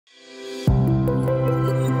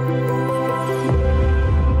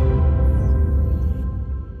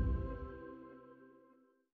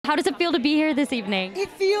feel to be here this evening? It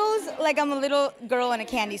feels like I'm a little girl in a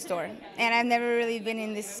candy store, and I've never really been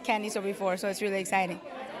in this candy store before, so it's really exciting.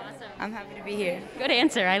 Awesome. I'm happy to be here. Good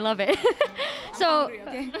answer. I love it. So,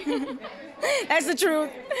 Okay. That's the truth.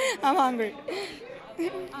 I'm hungry.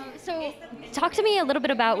 so talk to me a little bit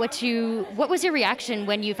about what was your reaction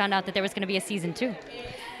when you found out that there was going to be a season 2?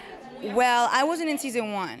 Well, I wasn't in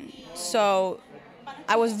season 1, so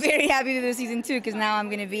I was very happy to do season 2 because now I'm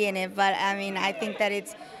going to be in it. But I mean, I think that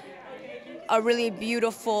it's a really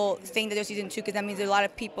beautiful thing that there's season 2 because that means a lot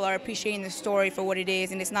of people are appreciating the story for what it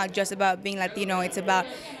is, and it's not just about being Latino, it's about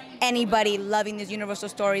anybody loving these universal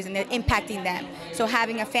stories and they're impacting them. So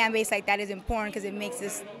having a fan base like that is important because it makes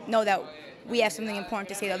us know that we have something important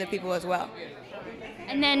to say to other people as well.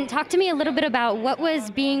 And then talk to me a little bit about what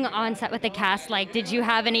was being on set with the cast like. Did you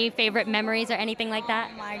have any favorite memories or anything like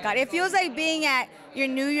that? Oh my God, it feels like being at your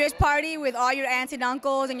New Year's party with all your aunts and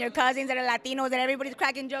uncles and your cousins that are Latinos and everybody's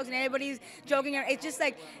cracking jokes and everybody's joking. It's just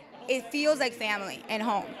like, it feels like family and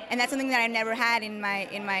home. And that's something that I never had in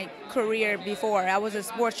my career before. I was a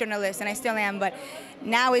sports journalist and I still am, but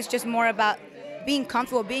now it's just more about being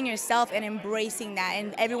comfortable, being yourself and embracing that,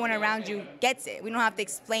 and everyone around you gets it. We don't have to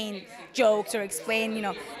explain jokes or explain,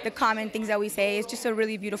 the common things that we say. It's just a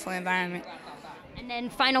really beautiful environment. And then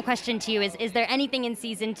final question to you is there anything in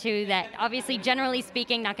season 2 that, obviously generally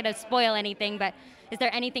speaking, not going to spoil anything, but is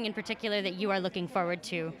there anything in particular that you are looking forward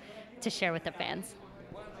to share with the fans?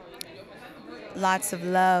 Lots of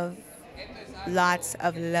love. Lots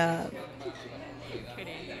of love.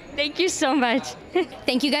 Thank you so much.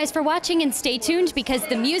 Thank you guys for watching, and stay tuned because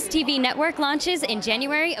the MUSE TV network launches in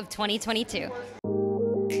January of 2022.